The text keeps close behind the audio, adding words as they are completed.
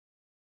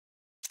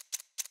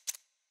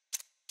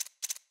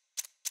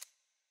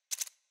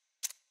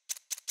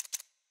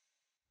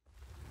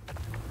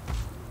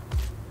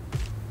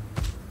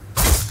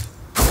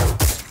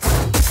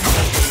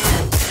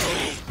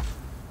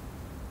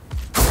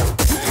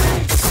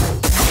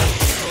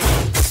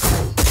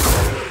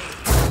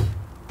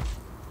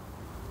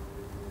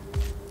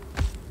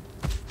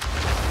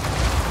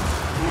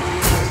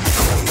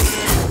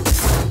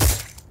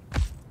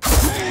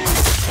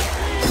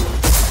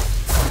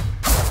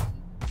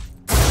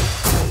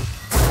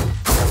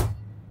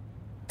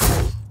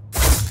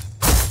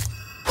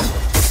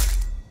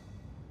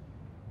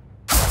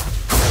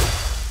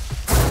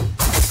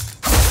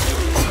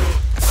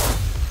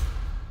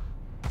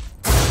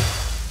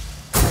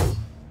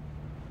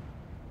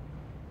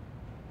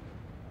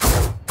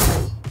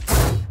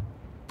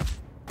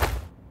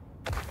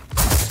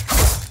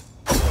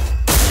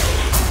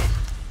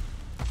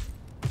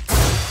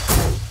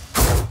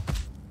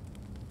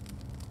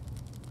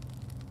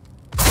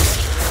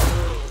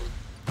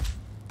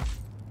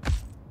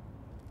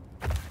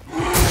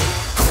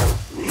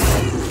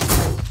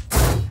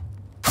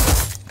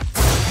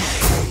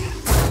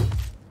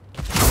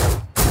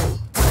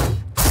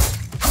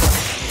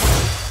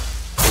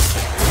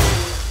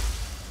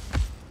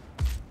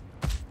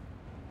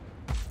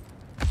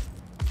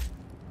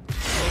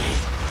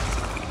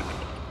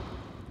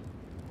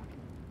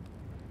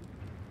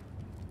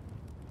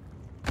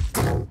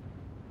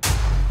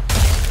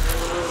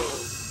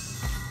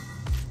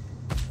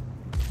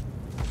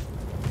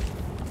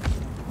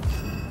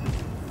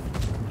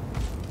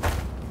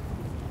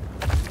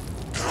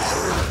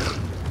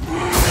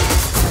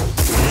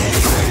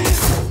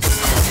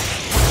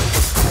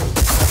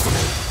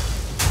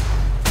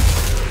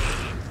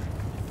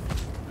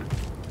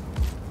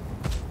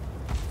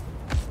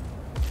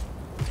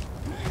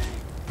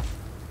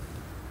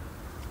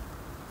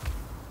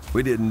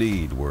We didn't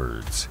need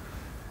words.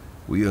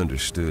 We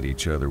understood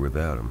each other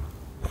without them.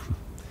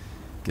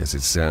 Guess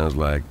it sounds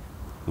like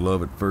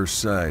love at first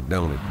sight,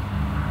 don't it?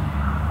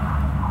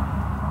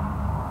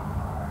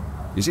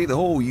 You see, the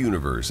whole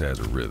universe has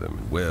a rhythm,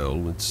 and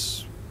well,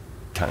 it's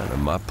kind of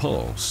my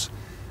pulse.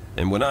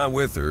 And when I'm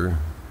with her,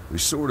 we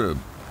sort of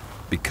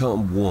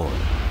become one.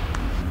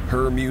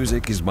 Her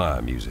music is my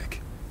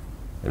music,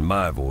 and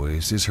my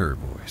voice is her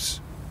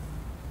voice.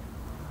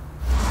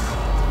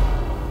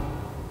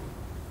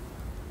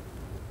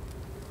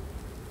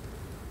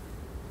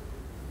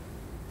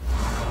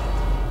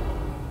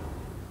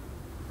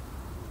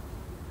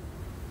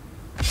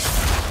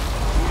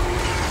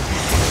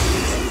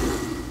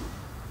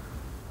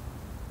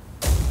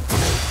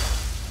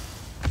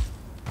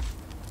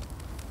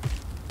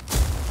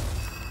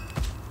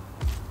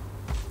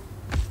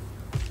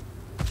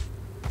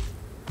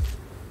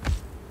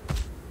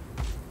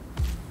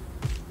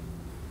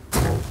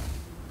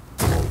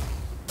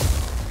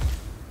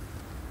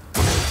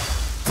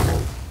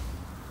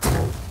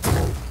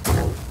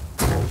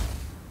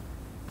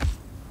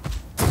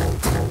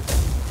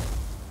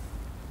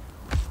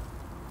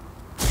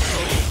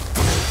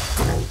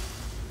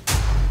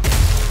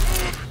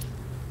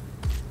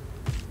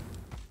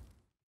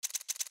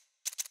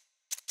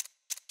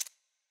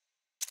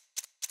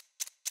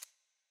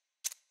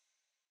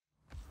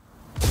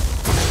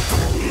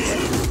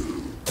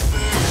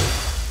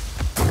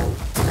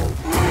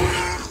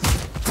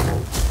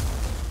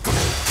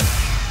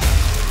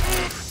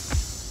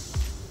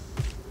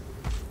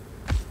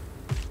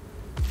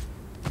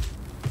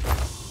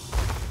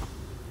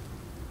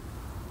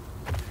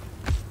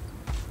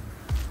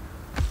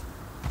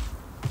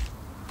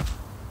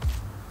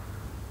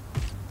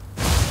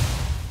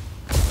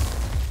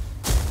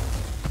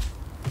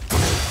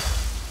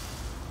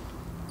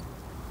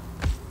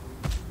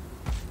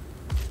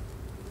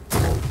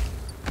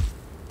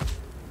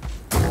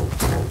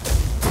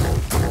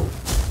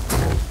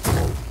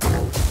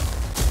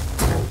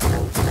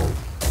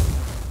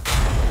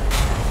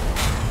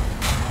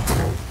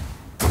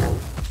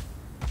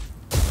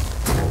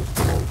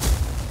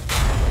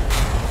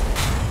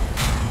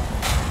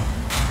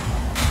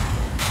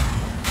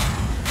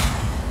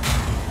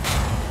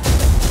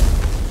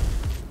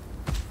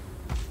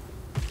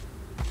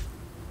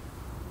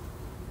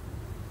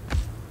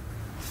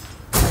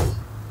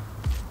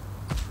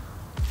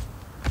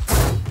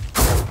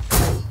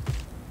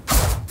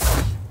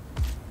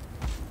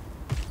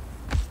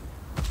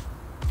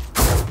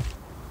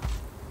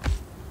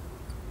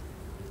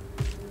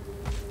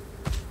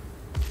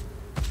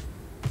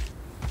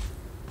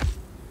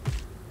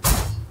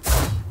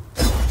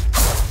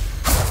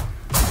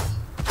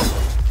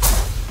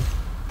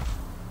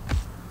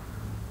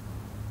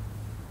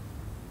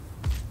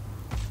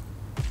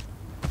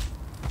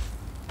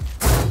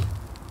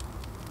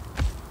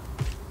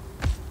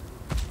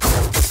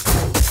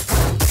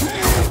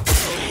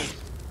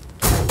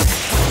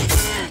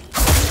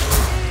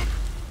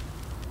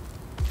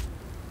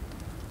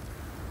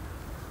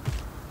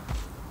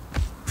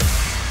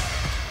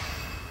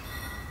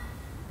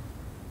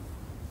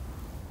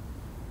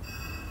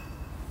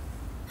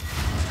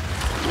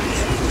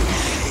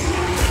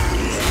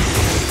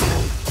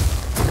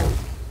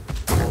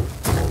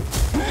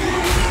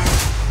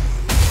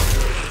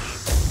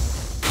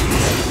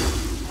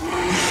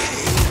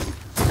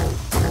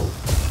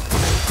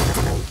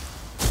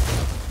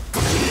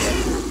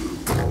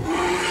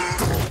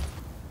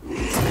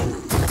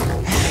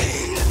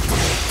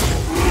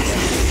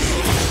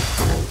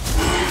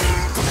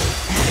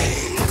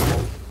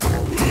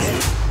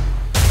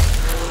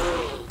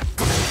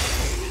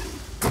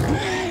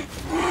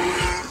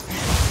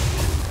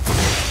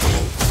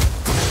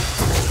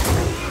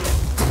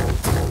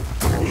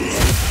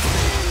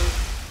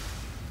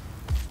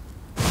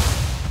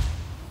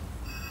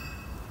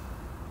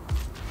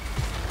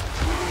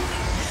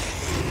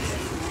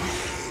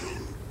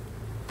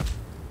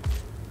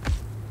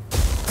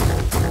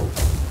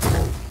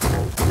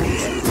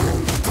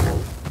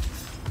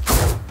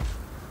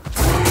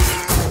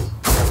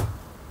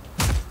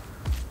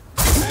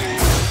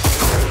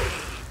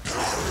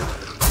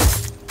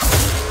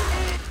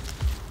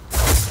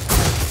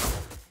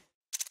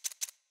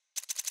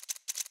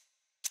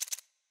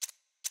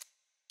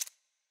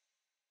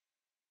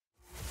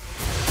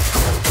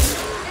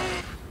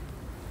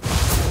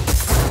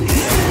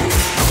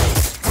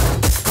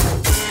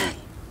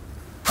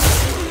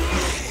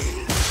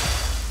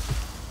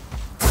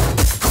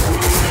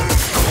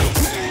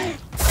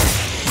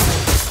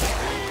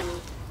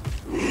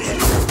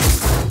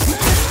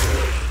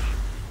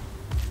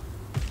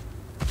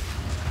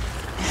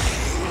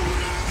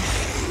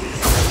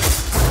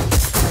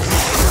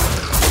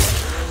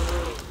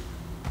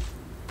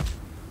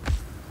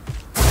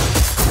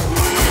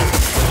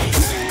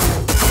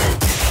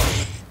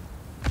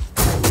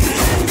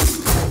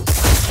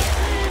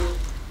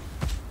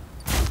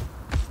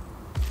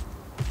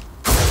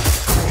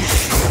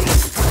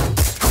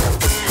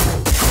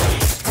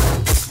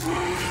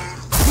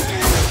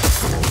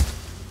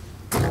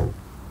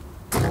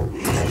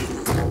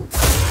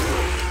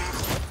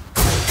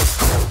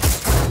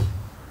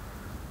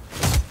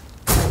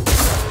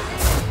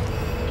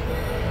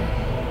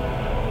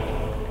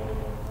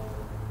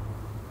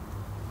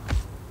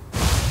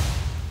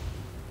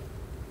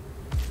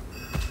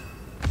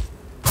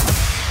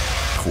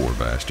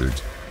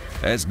 bastards.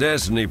 That's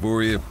destiny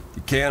for you.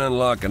 You can't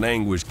unlock an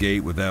anguish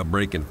gate without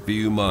breaking a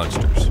few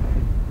monsters.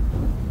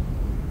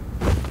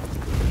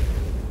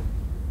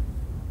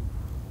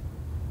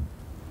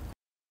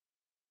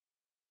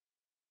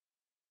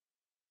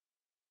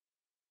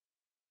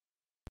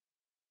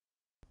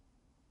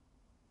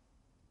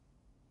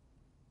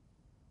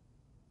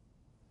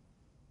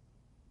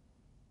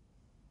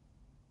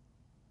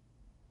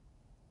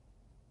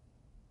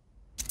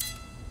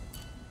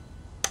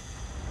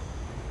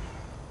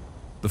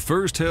 The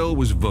first hell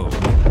was Vogue,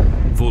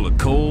 full of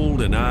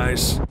cold and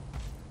ice.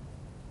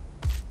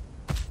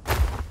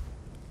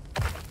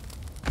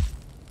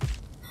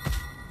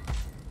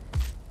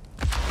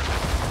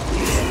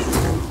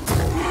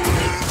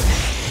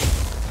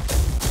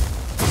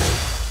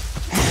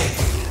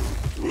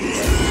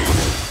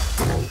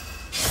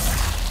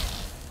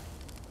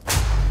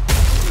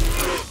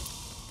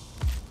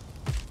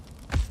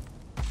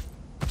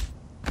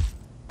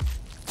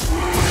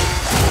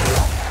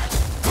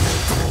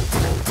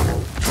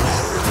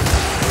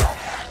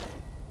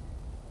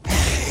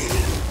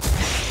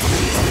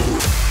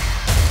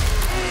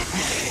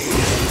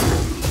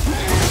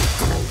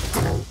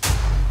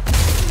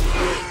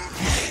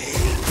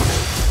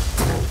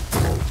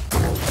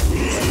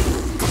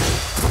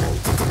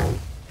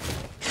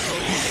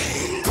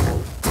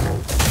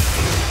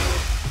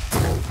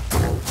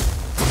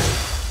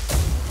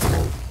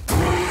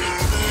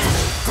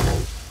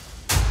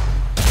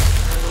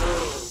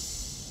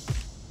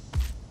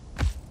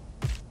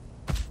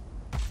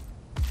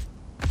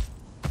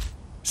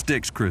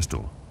 Styx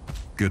crystal,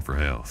 good for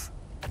health.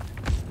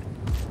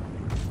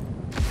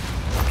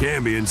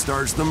 Cambion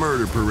starts the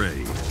murder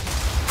parade.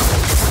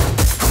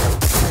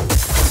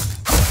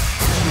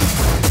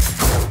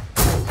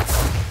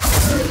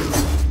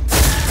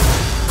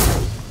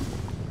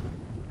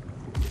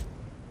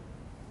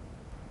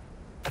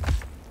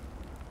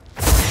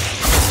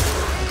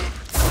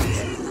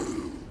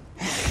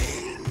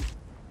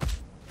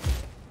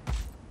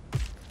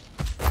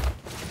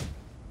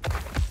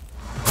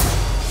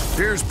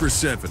 Here's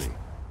Persephone.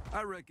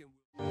 I reckon...